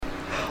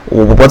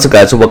What's up,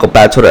 guys? Welcome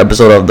back to another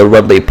episode of the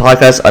Redley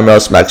Podcast. I'm your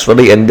host, Max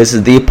Redley, and this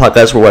is the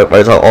podcast where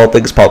I talk all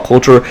things pop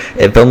culture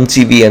and film,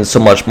 TV, and so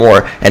much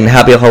more. And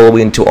happy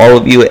Halloween to all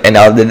of you. And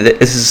now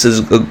this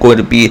is going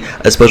to be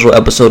a special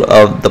episode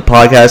of the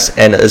podcast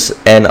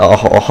and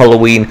a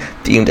Halloween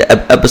themed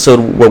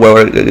episode where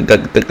we're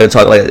going to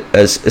talk like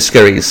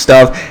scary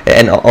stuff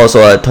and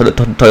also talk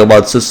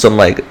about some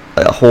like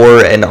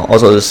horror and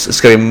also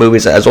scary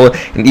movies as well,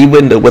 and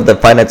even with the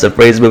Finance of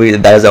Freddys movie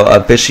that is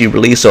officially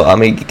released. So I'm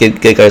gonna get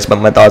guys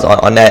my thoughts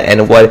on that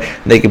and what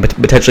they can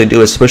potentially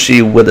do,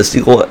 especially with the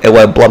sequel and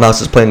what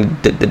Blumhouse is planning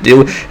to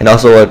do, and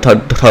also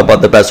talk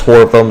about the best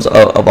horror films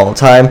of all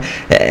time,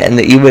 and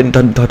even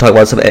talk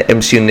about some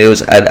MCU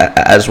news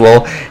as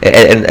well,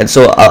 and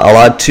so a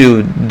lot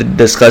to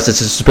discuss, this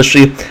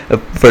especially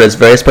for this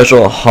very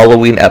special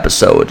Halloween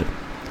episode.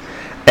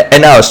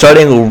 And now,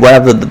 starting right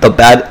after the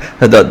bat,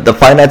 the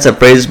Finance of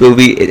Freddys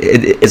movie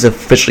is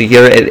officially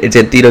here. It's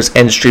in theaters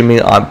and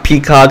streaming on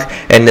Peacock.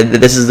 And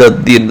this is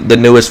the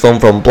newest film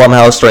from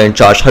Blumhouse, starring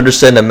Josh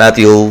Hutcherson and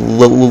Matthew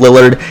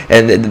Lillard.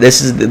 And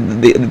this is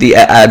the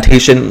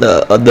adaptation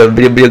of the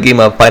video game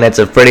of Finance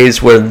of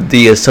Freddys, where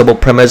the simple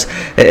premise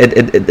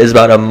it is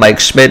about a Mike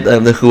Schmidt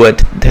who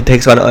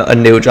takes on a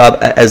new job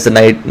as the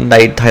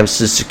nighttime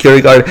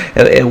security guard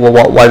and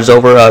watches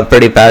over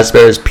Freddy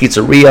Fazbear's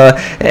Pizzeria,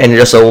 and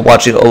just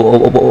watching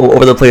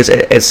over the place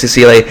and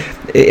see like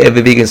if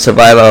we can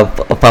survive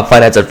a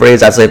Finance of Freddys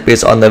that's like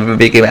based on the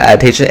video game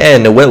adaptation.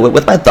 And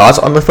with my thoughts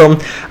on the film,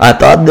 I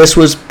thought this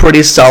was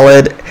pretty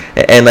solid.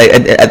 And like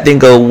I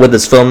think with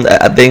this film,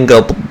 I think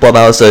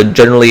Blumhouse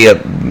generally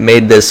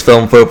made this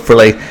film for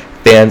like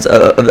fans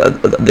of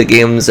the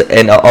games,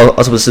 and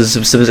also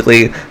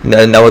specifically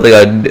now with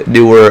like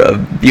newer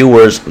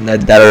viewers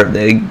that are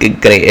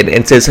getting it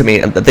into this. I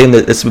mean, I think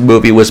that this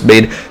movie was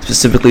made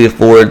specifically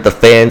for the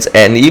fans,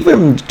 and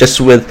even just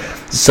with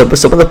some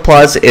of the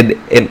plots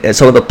in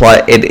some of the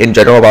plot in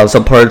general about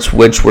some parts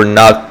which were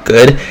not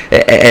good,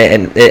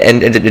 and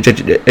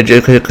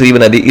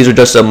even these are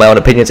just my own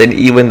opinions, and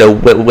even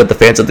with the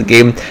fans of the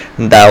game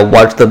that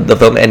watched the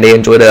film and they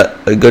enjoyed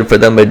it, good for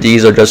them, but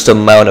these are just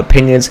my own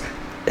opinions.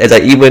 Is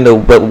that even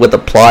with the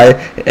plot,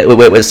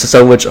 with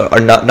some which are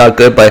not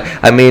good, but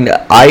I mean,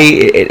 I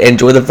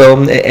enjoy the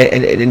film,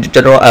 and in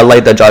general, I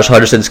like that Josh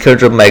Hutcherson's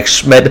character, Mike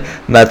Schmidt,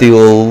 Matthew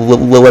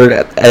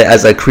Lillard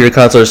as a career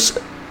counselor,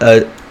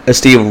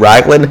 Steve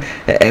Raglan,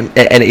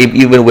 and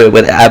even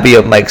with Abby,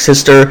 of Mike's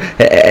sister,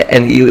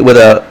 and with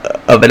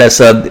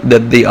Vanessa,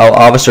 the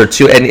officer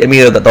too. And I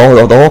mean, the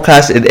whole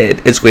cast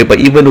it's great, but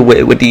even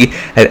with the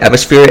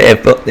atmosphere,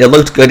 it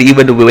looked good.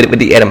 Even with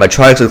the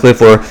animatronics, including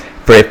for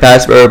Freddy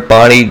Fazbear,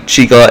 Bonnie,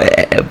 Chica,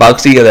 and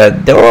Boxy,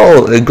 they were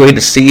all great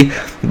to see.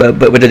 But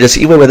just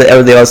even with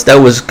everything else, that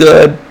was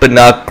good, but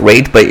not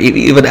great. But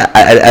even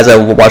as I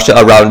watched it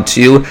around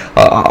 2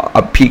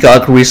 on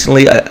Peacock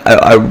recently,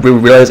 I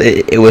realized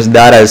it was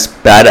not as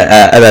bad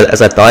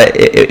as I thought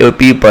it would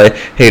be. But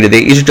hey,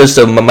 these are just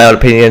my own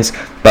opinions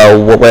about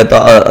what I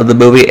thought of the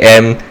movie,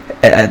 and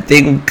I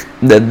think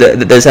that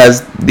this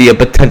has the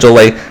potential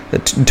like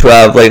to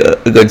have like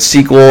a good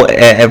sequel,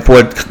 and for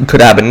what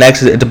could happen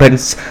next. It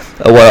depends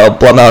what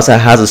Blumhouse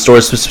has in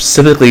store,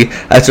 specifically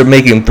as they're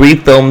making 3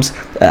 films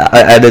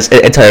at this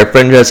entire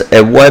franchise,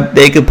 and what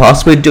they could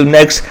possibly do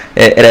next,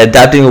 and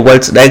adapting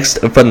what's next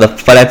from the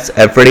Finance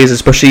of Freddys,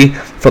 especially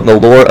from the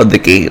lore of the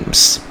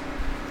games.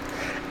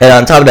 And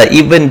on top of that,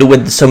 even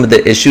with some of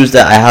the issues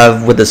that I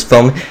have with this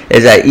film,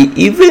 is that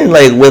even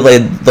like with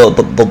like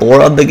the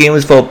lore of the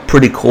games felt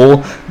pretty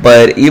cool,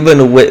 but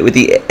even with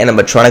the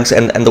animatronics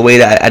and the way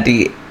that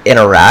they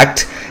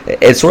interact,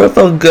 it sort of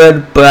felt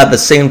good, but at the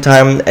same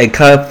time, it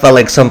kind of felt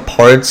like some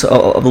parts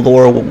of the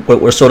lore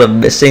were sort of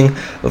missing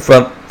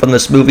from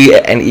this movie.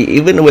 And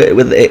even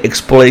with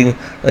exploring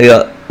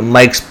like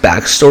Mike's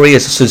backstory,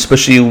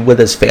 especially with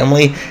his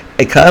family,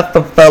 it kind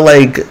of felt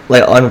like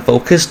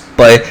unfocused,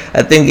 but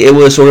I think it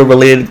was sort of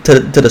related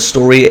to the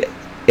story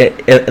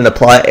in the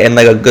plot in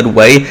like a good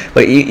way.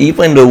 But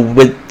even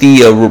with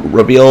the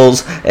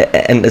reveals,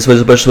 and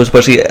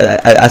especially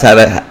as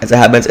it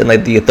happens in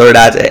like the third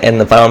act and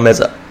the final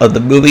minutes of the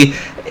movie,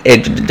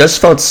 it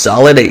just felt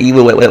solid,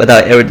 even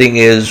without everything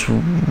is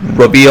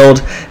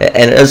revealed.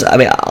 And I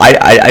mean,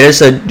 I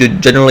just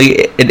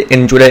generally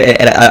enjoyed it,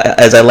 and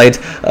as I liked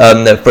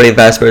Freddy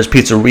Fazbear's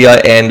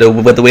Pizzeria,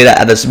 and with the way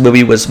that this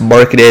movie was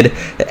marketed,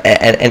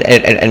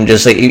 and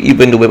just like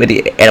even with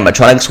the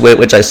animatronics,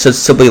 which I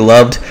simply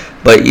loved.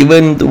 But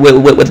even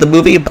with the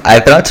movie,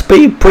 I found it to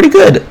be pretty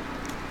good.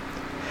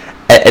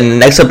 And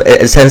next up,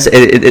 since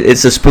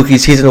it's a spooky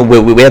season,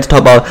 we have to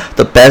talk about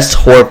the best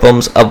horror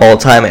films of all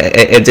time.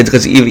 And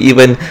because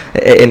even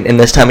in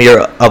this time of year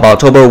of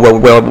October,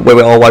 where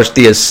we all watch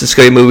the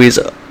scary movies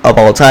of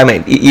all time,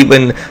 and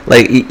even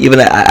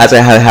as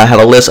I have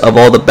a list of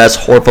all the best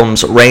horror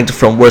films ranked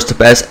from worst to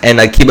best, and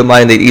keep in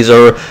mind that these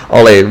are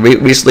all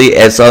recently,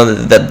 and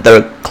some that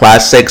they're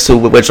classics,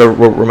 which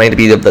remain to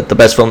be the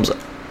best films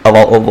of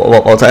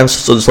all time.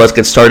 So let's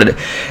get started.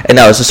 And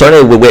now, so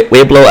starting with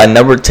way below at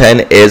number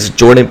 10 is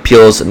Jordan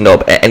Peele's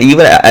Nope. And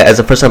even as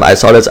the first time I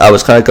saw this, I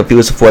was kind of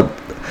confused for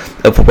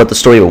of what the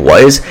story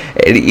was,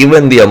 and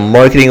even the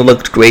marketing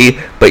looked great.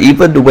 But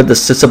even with the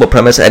simple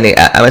premise and the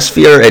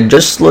atmosphere, it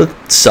just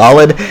looked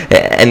solid.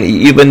 And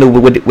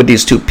even with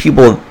these two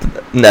people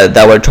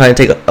that were trying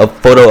to take a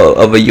photo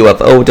of a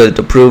UFO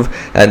to prove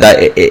that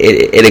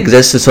it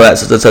exists, so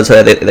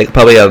that they could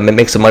probably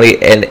make some money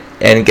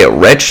and get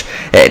rich.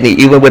 And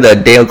even with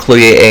Daniel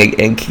Cloutier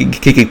and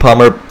Keke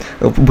Palmer,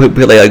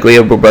 like a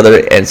great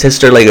brother and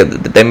sister, like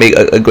they make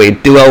a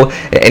great duo.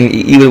 And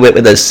even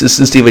with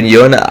Steven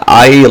Yeun,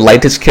 I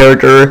liked his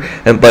character,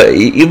 but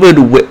even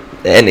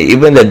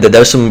that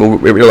there's some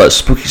real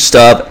spooky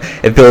stuff.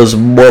 It feels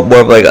more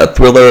of like a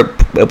thriller.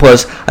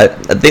 Plus, I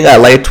think I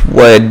liked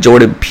what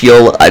Jordan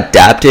Peele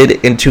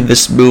adapted into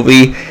this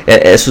movie.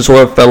 It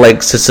sort of felt like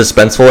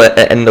suspenseful,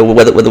 and the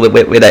way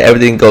that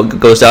everything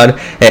goes down,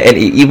 and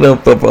even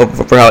for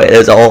how it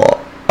is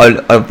all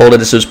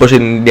unfolded, especially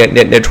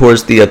near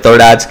towards the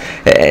third act,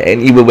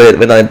 and even with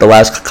like, the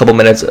last couple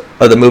minutes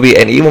of the movie,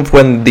 and even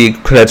when the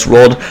credits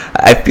rolled,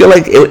 I feel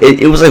like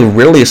it was like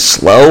really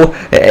slow,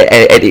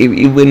 and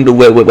even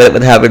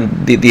with having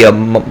the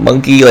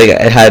monkey, like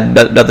it had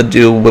nothing to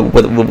do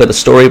with the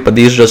story. But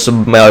these are just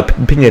my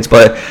opinions.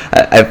 But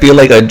I feel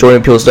like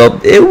Jordan Peele's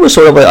stuff, it was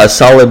sort of like a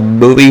solid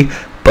movie,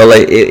 but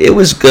like it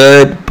was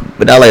good,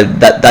 but not like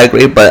that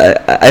great.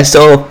 But I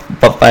still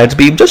find it to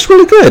be just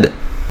really good.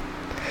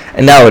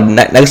 And now,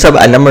 next up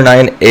at number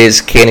 9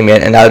 is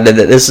Candyman, and now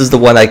this is the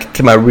one that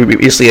came out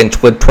recently in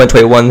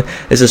 2021.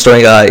 This is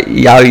starring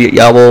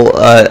Yawel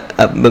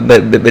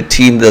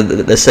Mateen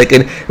the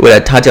second,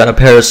 with Tatiana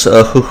Paris,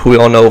 who we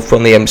all know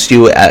from the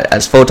MCU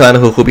as Photon,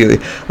 who will be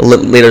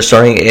later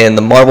starring in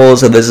the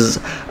Marvels. And this is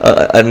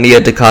a Nia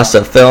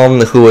DaCosta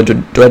film, who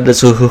directed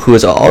this, who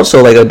is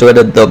also like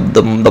directed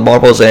the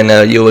Marvels,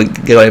 and you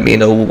get what I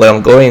mean, where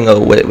I'm going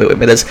with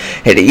this.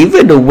 And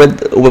even with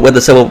the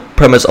simple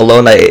premise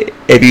alone,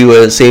 if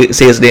you say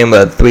his name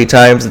 3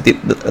 times, the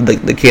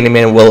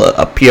Candyman will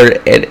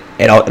appear and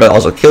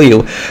also kill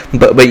you.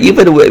 But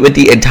even with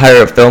the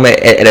entire film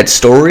and its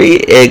story,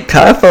 it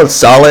kind of felt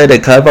solid.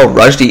 It kind of felt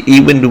rushed.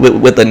 Even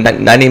with the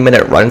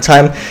 90-minute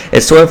runtime,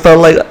 it sort of felt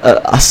like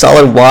a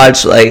solid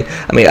watch. Like,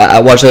 I mean, I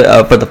watched it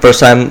for the first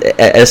time.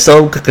 It's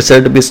still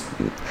consider this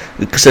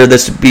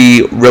to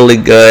be really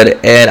good,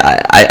 and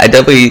I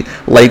definitely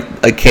like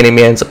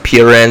Candyman's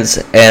appearance,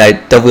 and I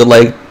definitely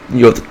like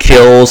the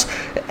kills.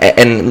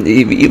 And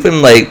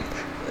even like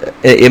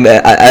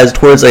as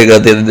towards like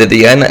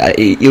the end,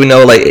 even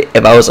though like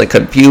if I was like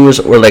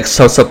confused or like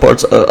some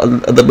parts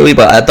of the movie,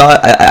 but I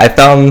thought I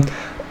found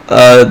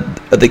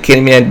the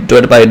Candyman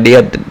directed by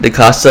Nia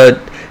DaCosta.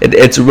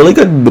 It's a really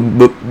good.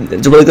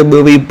 It's a really good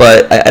movie,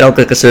 but I don't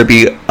consider it to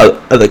be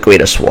the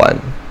greatest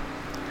one.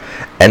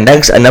 And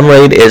next, at number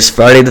 8 is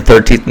Friday the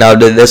 13th. Now,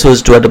 this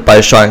was directed by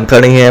Sean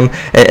Cunningham,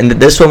 and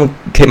this one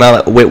came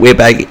out way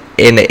back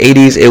in the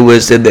 80s. It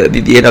was the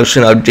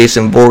introduction of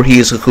Jason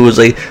Voorhees, who was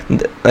like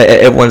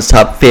everyone's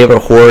top favorite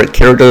horror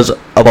characters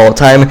of all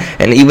time,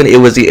 and even it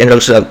was the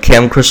introduction of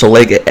Cam Crystal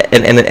Lake,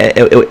 and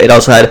it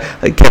also had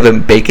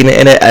Kevin Bacon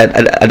in it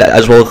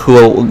as well, who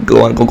will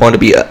go on to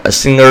be a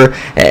singer,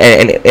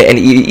 and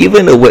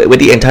even with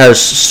the entire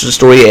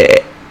story.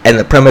 And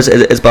the premise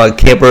is about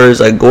campers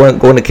going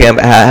to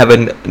camp,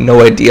 having no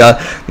idea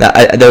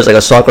that there's like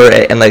a stalker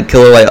and like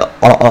killer like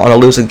on a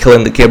loose and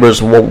killing the campers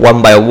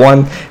one by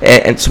one.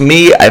 And to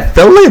me, I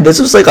felt like this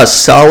was like a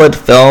solid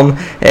film.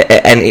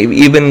 And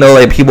even though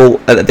like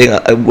people, I think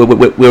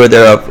we were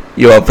there,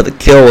 for the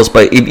kills,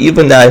 but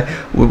even that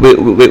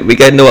we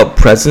get to know a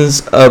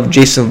presence of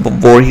Jason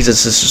Voorhees,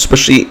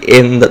 especially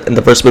in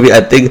the first movie.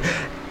 I think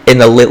in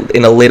the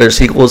later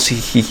sequels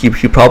he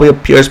probably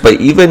appears, but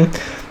even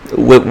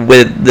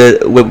with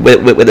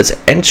its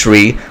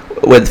entry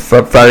with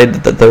Friday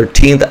the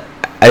 13th,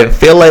 I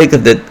feel like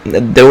that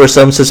there were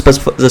some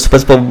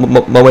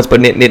suspenseful moments,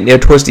 but near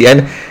towards the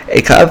end,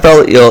 it kind of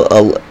felt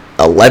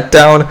a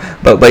letdown.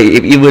 But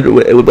even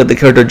with the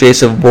character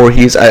Jason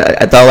Voorhees,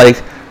 I thought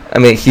like, I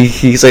mean,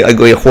 he's like a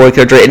great horror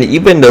character, and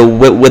even though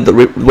with the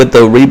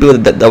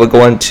reboot that we're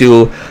going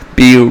to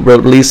be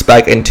released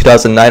back in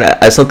 2009,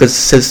 I still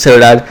consider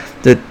that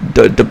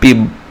to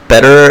be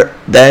better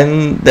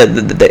than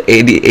the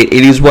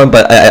 80s one,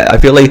 but I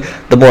feel like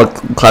the more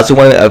classic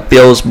one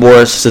feels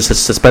more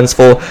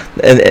suspenseful,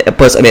 and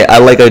plus, I mean, I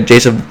like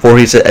Jason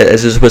Voorhees,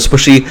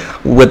 especially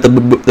with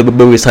the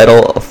movie's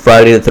title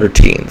Friday the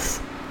 13th.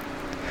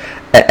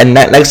 And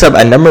next up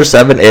at number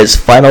 7 is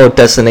Final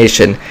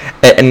Destination.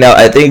 And now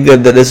I think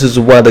that this is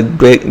one of the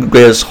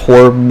greatest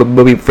horror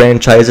movie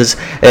franchises,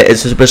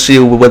 especially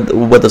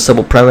with the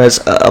simple premise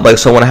of like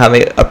someone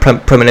having a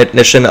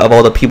premonition of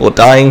all the people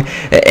dying,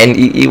 and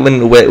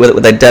even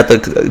with the death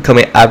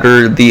coming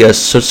after the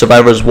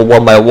survivors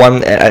one by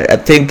one. I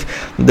think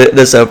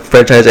this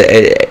franchise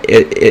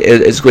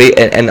is great,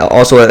 and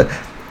also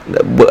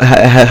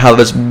how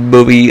this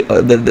movie,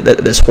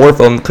 this horror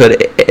film,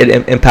 could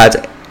impact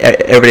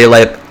everyday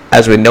life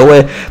as we know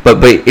it,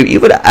 but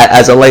even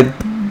as a life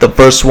the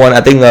first one.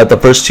 I think the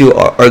first two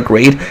are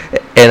great,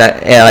 and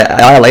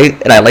I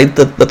like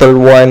the third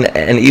one,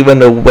 and even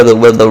with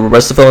the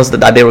rest of the films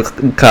that they were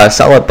kind of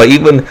solid. But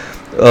even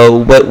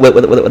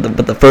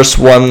with the first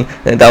one,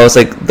 and that was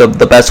like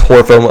the best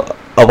horror film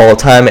of all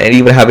time, and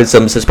even having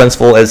some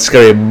suspenseful and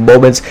scary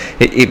moments,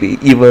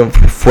 even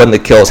when the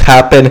kills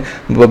happen.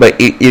 But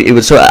it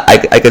was so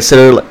I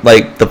consider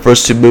like the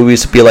first two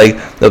movies to be like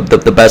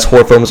the best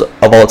horror films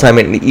of all time,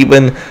 and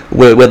even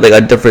with like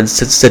a different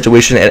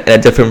situation and a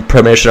different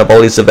premonition of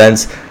all these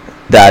events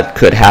that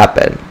could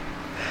happen.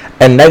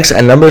 And next,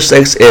 at number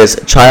 6 is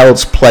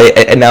Child's Play.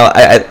 And now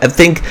I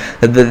think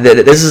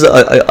this is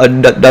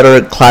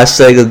another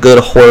classic, a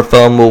good horror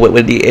film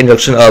with the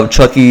introduction of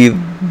Chucky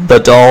the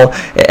doll.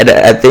 And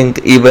I think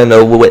even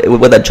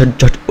with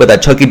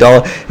that Chucky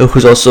doll,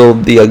 who's also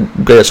the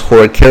greatest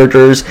horror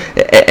characters,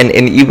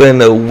 and even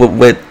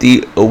with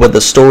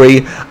the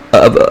story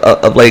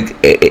of like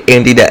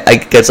Andy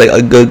that gets like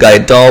a good guy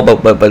doll,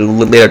 but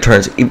later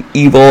turns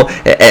evil,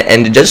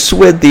 and just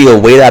with the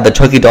way that the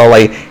Chucky doll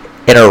like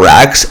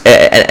interacts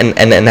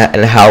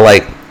and how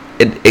like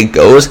it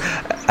goes,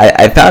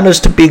 I found this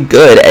to be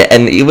good,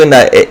 and even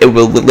that it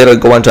will later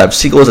go on to have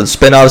sequels and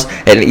spin-offs,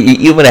 and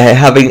even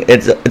having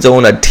its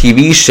own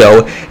TV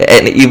show,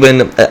 and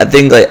even I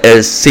think like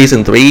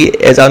season 3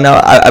 is out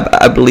now,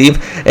 I believe,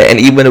 and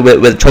even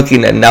with Chucky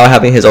now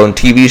having his own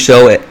TV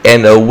show,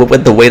 and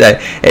with the way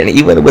that, and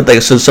even with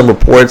like some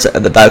reports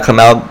that come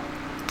out.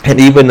 And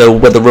even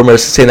with the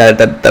rumors saying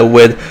that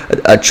with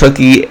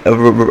Chucky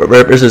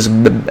versus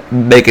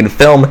making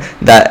film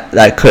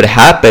that could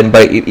happen,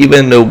 but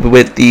even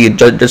with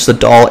just the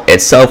doll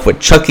itself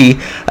with Chucky,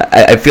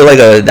 I feel like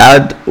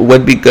that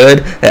would be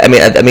good. I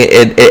mean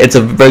it's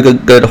a very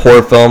good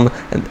horror film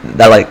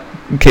that like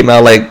came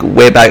out like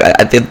way back.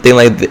 I think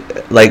like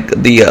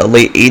the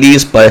late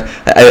 80s, but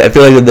I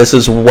feel like this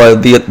is one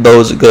of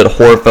those good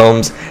horror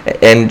films,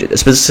 and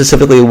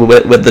specifically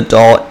with the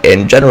doll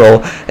in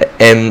general,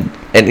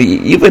 and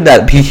even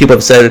that people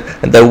have said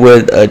that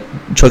with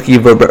Chucky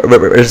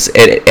versus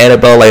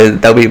Annabelle,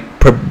 like that would be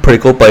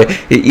pretty cool. But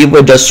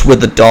even just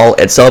with the doll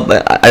itself,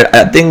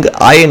 I think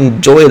I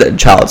enjoyed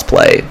Child's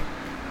Play.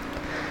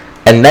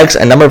 And next,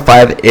 at number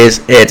 5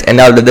 is It. And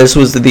now this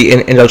was the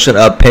introduction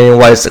of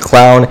Pennywise the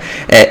Clown,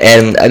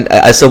 and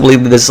I still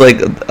believe this is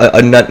like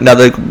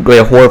another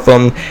great horror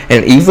film.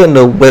 And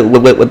even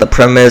with the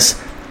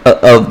premise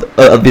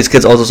of these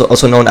kids,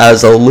 also known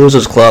as the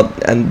Losers Club,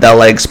 and that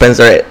like spends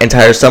their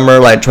entire summer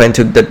like trying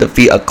to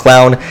defeat a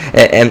clown,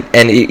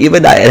 and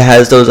even that it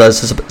has those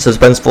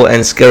suspenseful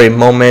and scary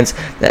moments.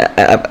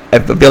 I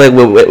feel like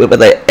with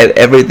like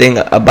everything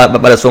about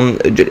this film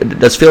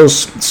just feels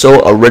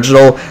so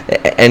original,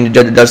 and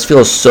just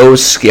feels so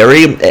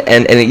scary,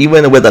 and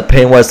even with the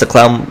Pennywise the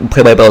Clown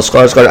played by Bill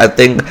Skarsgård, I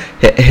think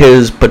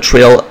his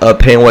portrayal of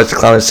Pennywise the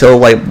Clown is still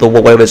like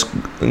one of his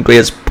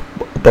greatest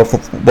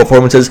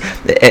performances.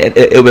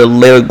 It will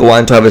later go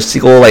on to have a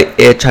sequel like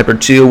It Chapter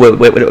 2,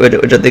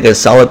 which I think is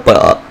solid,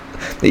 but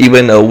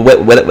even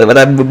with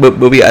that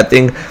movie, I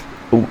think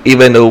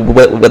even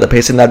with the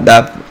pacing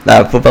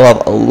that fell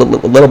off a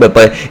little bit,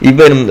 but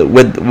even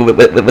with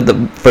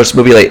the first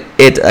movie like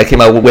It came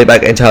out way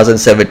back in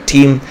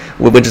 2017,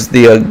 which is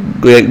the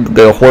great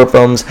horror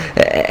films,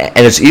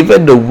 and it's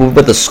even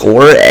with the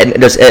score and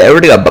just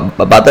everything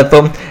about that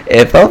film,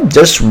 it felt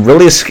just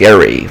really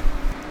scary.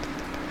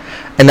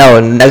 And now,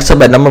 next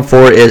up at number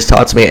 4 is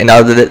Talk to Me. And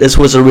now, this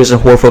was a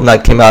recent horror film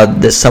that came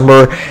out this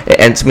summer.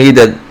 And to me,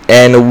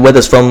 and with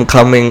this film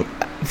coming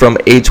from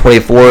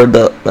A24,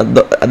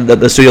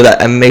 the studio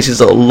that makes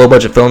a low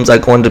budget films that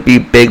are going to be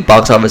big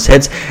box office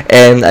hits.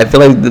 And I feel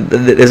like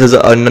this is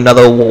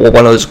another one of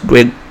those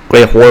great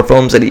horror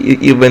films, and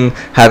even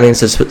having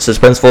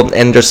suspenseful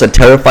and just a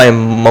terrifying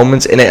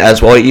moments in it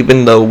as well,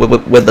 even though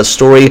with the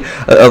story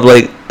of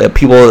like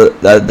people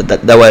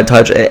that were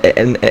touch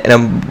and a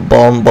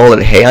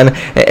bullet hand,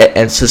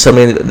 and so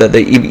summoning the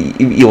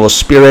evil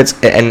spirits,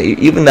 and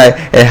even that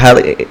it had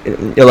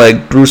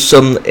like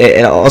gruesome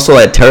and also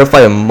like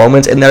terrifying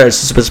moments in there,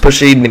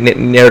 especially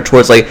near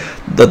towards like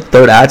the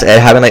third act,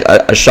 and having like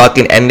a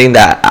shocking ending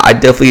that I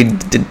definitely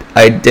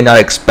did not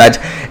expect.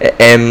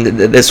 And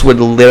this would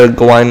later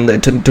go on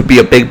to be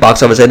a big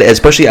box office hit,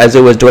 especially as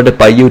it was directed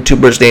by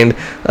YouTubers named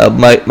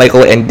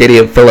Michael and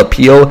Diddy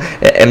Filipino,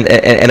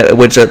 and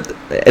which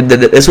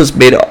this was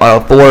made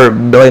on a $4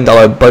 million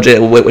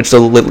budget, which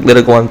will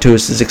later go on to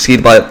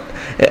succeed by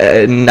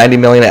 $90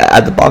 million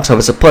at the box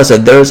office. Plus,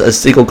 there's a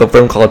sequel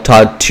confirmed called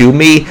Talk to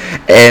Me,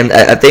 and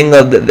I think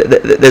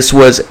this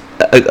was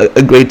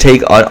a great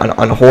take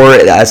on horror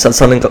as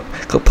something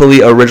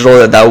completely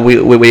original that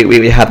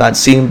we have not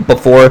seen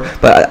before.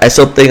 But I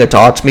still think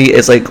Talk to Me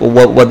is like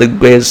one of the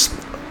greatest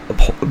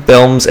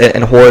films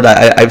and horror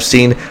that I've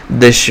seen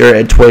this year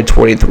in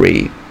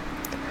 2023.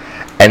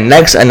 And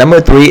next, at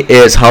number 3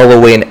 is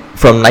Halloween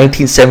from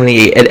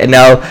 1978, and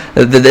now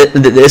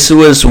this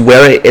was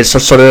where it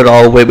started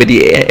all with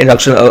the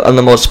introduction of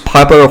the most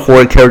popular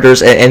horror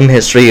characters in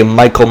history,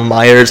 Michael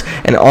Myers,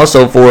 and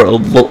also for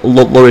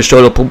Laurie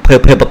Strode,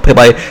 played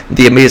by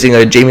the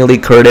amazing Jamie Lee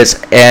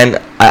Curtis. And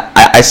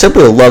I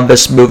simply love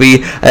this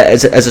movie,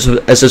 as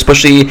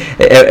especially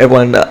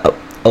everyone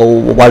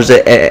watches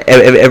it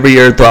every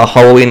year throughout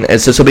Halloween.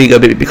 It's just simply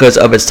good because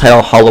of its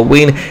title,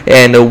 Halloween,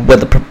 and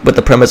with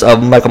the premise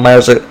of Michael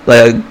Myers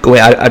going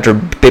after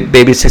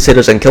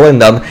babysitters and killing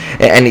them,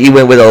 and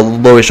even with a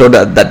Laurie Strode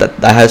that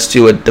has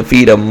to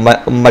defeat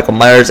Michael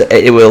Myers,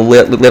 it will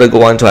later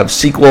go on to have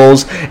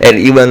sequels, and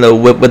even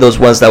with those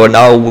ones that were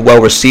now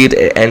well received,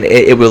 and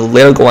it will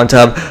later go on to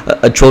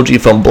have a trilogy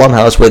from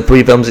Blumhouse with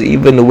 3 films,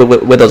 even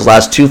with those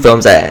last 2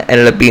 films that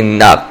ended up being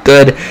not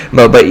good,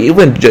 but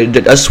even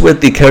just with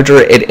the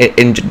character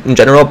in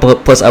general.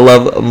 Plus, I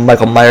love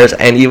Michael Myers,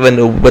 and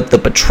even with the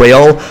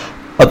portrayal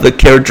of the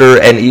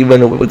character, and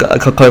even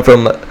coming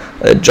from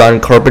John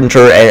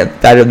Carpenter, and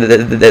that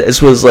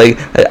this was like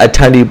a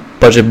tiny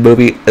budget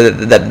movie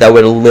that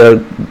would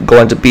later go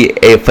on to be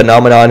a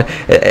phenomenon,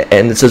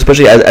 and so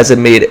especially as it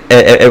made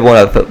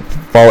everyone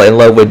fall in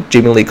love with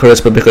Jamie Lee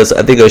Curtis, but because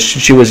I think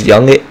she was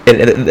young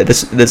in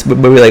this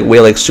movie,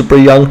 way super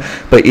young,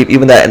 but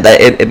even that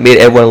it made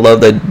everyone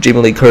love the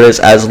Jamie Lee Curtis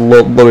as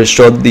Laurie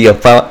Strode, the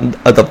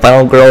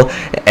final girl,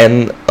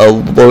 and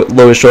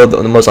Laurie Strode,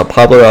 the most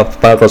popular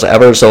final girls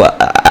ever. So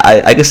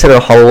I consider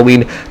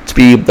Halloween to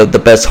be the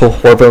best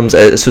horror films,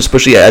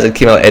 especially as it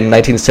came out in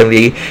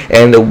 1978,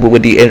 and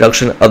with the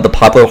introduction of the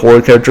popular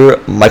horror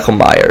character Michael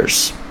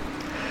Myers.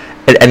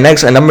 And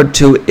next, number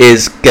 2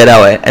 is Get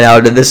Out. And now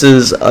this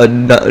is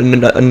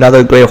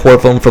another great horror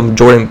film from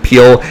Jordan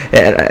Peele,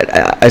 and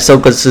I still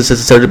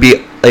consider to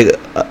be like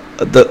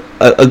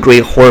a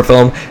great horror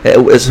film,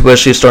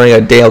 especially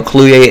starring Daniel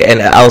Kaluuya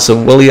and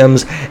Allison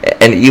Williams,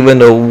 and even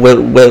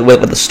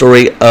with the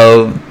story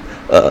of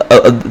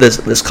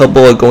this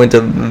couple are going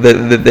to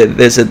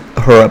visit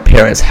her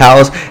parents'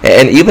 house,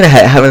 and even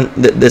having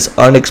this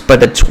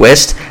unexpected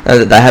twist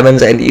that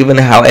happens, and even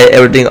how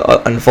everything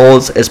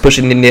unfolds,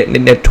 especially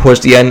near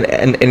towards the end,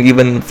 and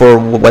even for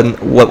when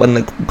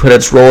the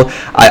credits roll,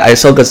 I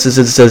still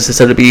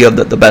consider to be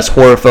the best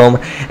horror film,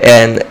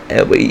 and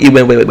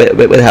even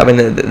with having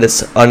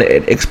this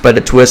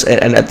unexpected twist,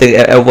 and I think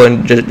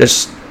everyone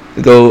just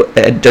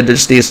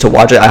just needs to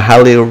watch it. I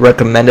highly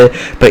recommend it.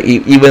 But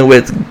even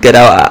with Get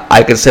Out,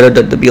 I consider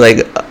it to be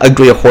like a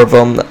great horror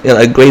film,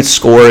 a great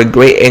score,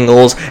 great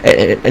angles,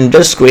 and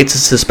just great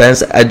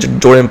suspense as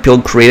Jordan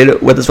Peele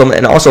created with this film,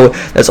 and also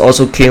that's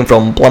also came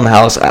from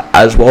Blumhouse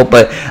as well.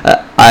 But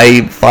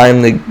I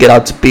find Get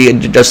Out to be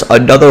just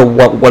another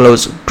one of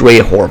those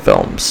great horror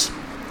films.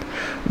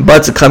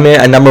 But to come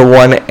in at number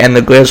 1 and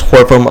the greatest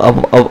horror film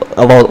of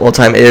all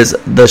time is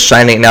The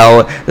Shining.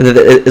 Now,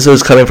 this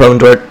was coming from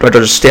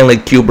director Stanley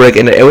Kubrick,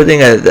 and everything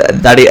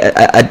that he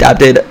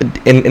adapted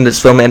in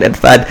this film, and in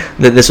fact,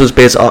 this was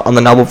based on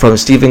the novel from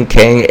Stephen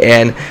King,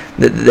 and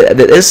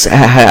this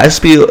has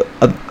to be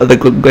the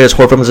greatest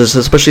horror films,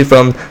 especially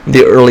from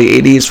the early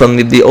 80s, from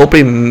the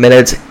opening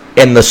minutes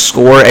and the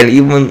score, and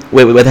even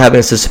with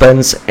having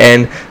suspense,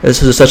 and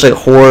this is such a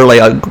horror, like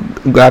a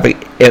graphic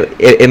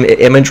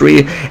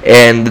imagery,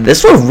 and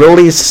this was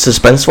really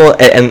suspenseful,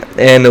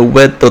 and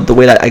with the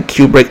way that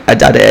Kubrick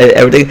adapted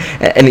everything,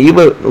 and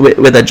even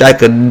with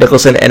Jack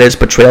Nicholson and his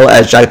portrayal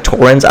as Jack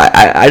Torrance,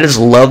 I just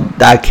love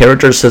that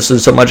character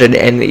so much,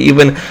 and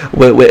even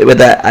with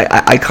that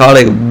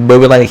iconic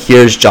movie line,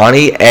 "Here's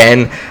Johnny,"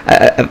 and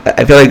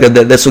I feel like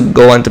this would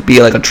go on to be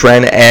like a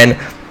trend, and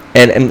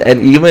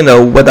even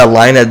with that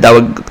line that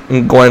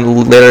would go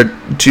on later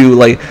to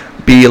like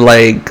be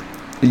like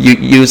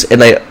use in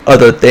like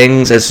other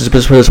things,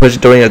 especially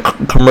during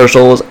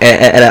commercials,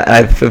 and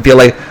I feel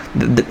like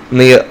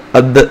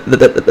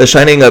the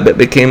Shining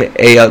became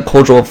a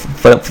cultural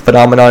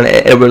phenomenon.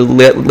 It would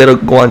later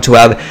go on to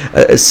have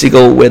a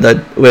sequel with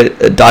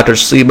Dr.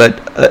 Sleep,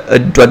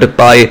 directed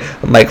by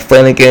Mike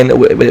Flanagan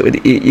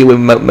with Ewan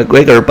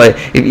McGregor. But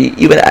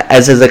even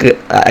as like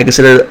I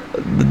consider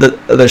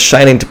the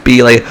Shining to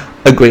be like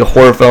a great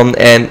horror film,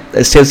 and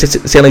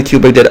Stanley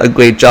Kubrick did a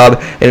great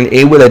job, and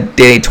even with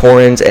Danny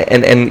Torrance,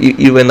 and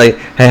even like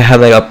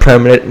having like a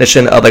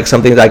premonition of like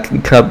something that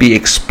cannot be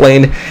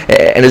explained,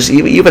 and just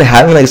even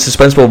having like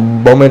suspenseful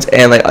moments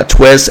and like a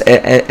twist,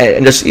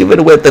 and just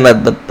even within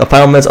like the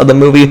final minutes of the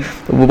movie,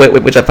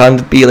 which I found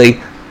to be like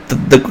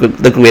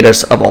the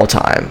greatest of all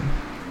time.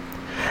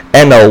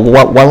 And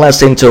one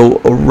last thing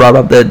to wrap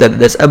up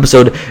this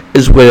episode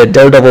is with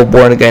Daredevil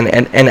Born Again,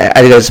 and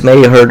as you guys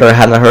may have heard or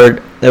haven't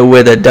heard,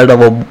 with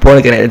Daredevil Born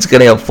Again, it's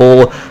getting a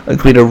full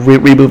creative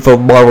reboot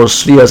from Marvel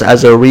Studios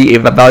as they're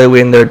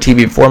re-evaluating their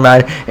TV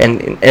format,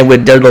 and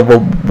with Daredevil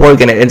Born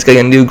Again, it's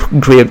getting a new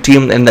creative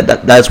team, and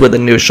that's with a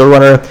new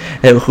showrunner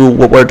who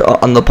worked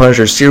on the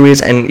Punisher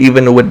series, and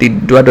even with the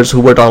directors who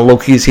worked on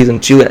Loki season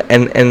 2,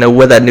 and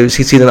with that new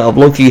season of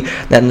Loki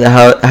that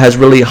has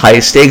really high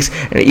stakes,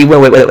 and even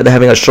with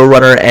having a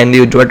showrunner and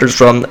new directors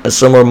from a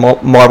similar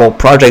Marvel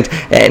project,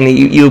 and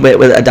even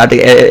with adapting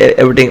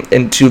everything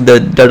into the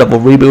Daredevil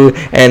reboot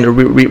and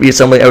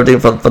reassembling everything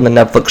from the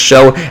Netflix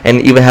show,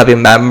 and even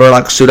having Matt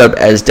Murdock suit up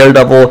as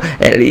Daredevil,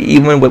 and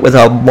even with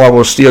how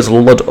Marvel Studios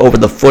looked over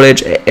the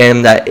footage,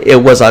 and that it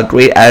was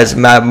great as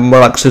Matt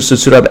Murdock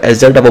suit up as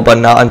Daredevil, but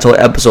not until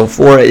episode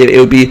 4. It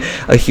would be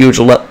a huge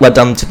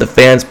letdown to the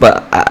fans,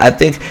 but I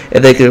think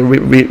if they could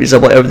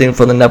reassemble everything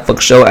from the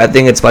Netflix show, I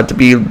think it's about to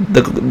be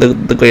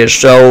the greatest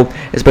show,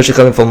 especially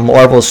coming from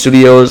Marvel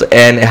Studios,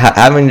 and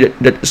having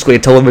just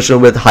great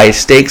television with high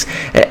stakes,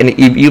 and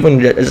even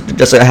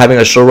just having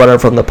a showrunner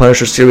from the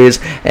Punisher series,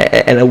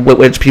 and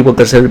which people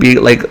consider to be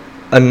like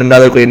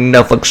another great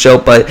Netflix show,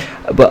 but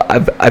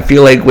I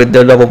feel like with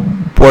Daredevil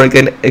Born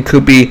Again, it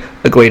could be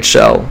a great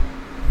show.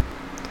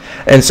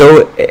 And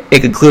so, in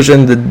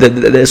conclusion,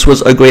 this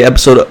was a great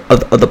episode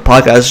of the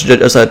podcast.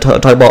 Just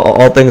talk about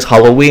all things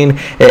Halloween,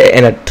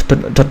 and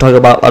talk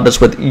about this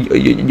with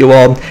you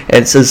all,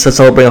 and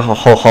celebrating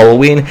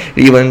Halloween.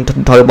 Even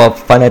talk about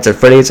Five Nights at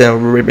Freddys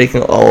and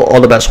remaking all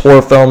the best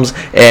horror films,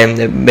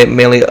 and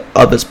mainly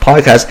of this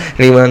podcast. And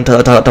even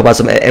talk about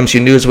some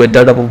MCU news with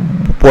Daredevil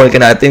Born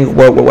Again. I think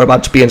we're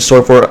about to be in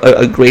store for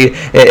a great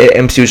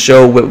MCU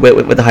show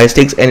with high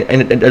stakes, and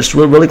it's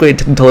really great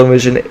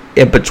television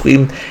in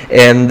between.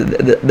 And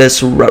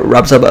this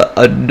wraps up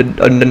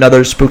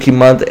another spooky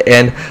month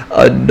and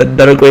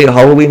another great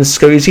Halloween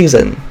scary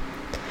season.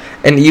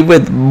 And even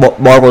with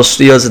Marvel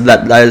Studios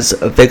that is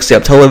fixing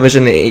up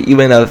television,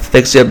 even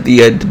fixing up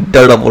the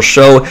Daredevil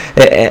show,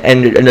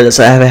 and just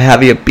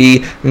having it be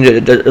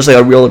just like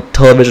a real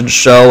television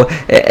show,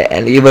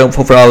 and even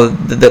for how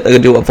they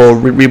can do a full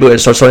reboot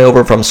and start starting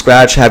over from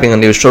scratch, having a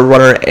new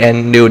showrunner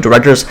and new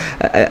directors,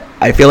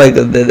 I feel like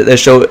the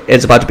show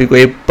is about to be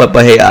great. But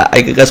hey,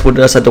 I guess we'll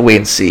just have to wait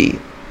and see.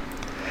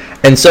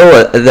 And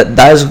so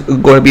that is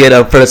going to be it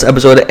for this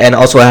episode, and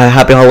also a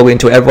happy Halloween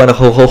to everyone.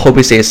 Hope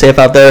you stay safe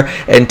out there,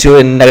 and tune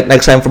in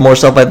next time for more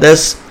stuff like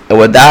this. And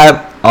with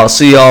that, I'll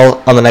see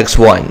y'all on the next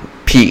one.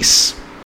 Peace.